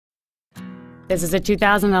This is a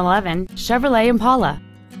 2011 Chevrolet Impala.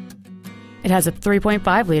 It has a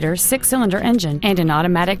 3.5-liter six-cylinder engine and an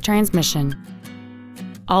automatic transmission.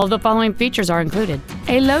 All of the following features are included: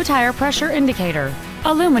 a low tire pressure indicator,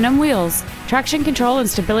 aluminum wheels, traction control and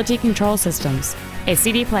stability control systems, a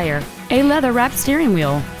CD player, a leather-wrapped steering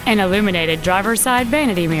wheel, an illuminated driver's side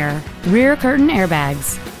vanity mirror, rear curtain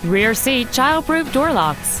airbags, rear seat child-proof door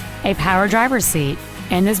locks, a power driver's seat,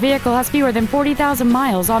 and this vehicle has fewer than 40,000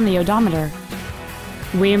 miles on the odometer.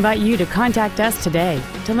 We invite you to contact us today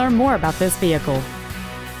to learn more about this vehicle.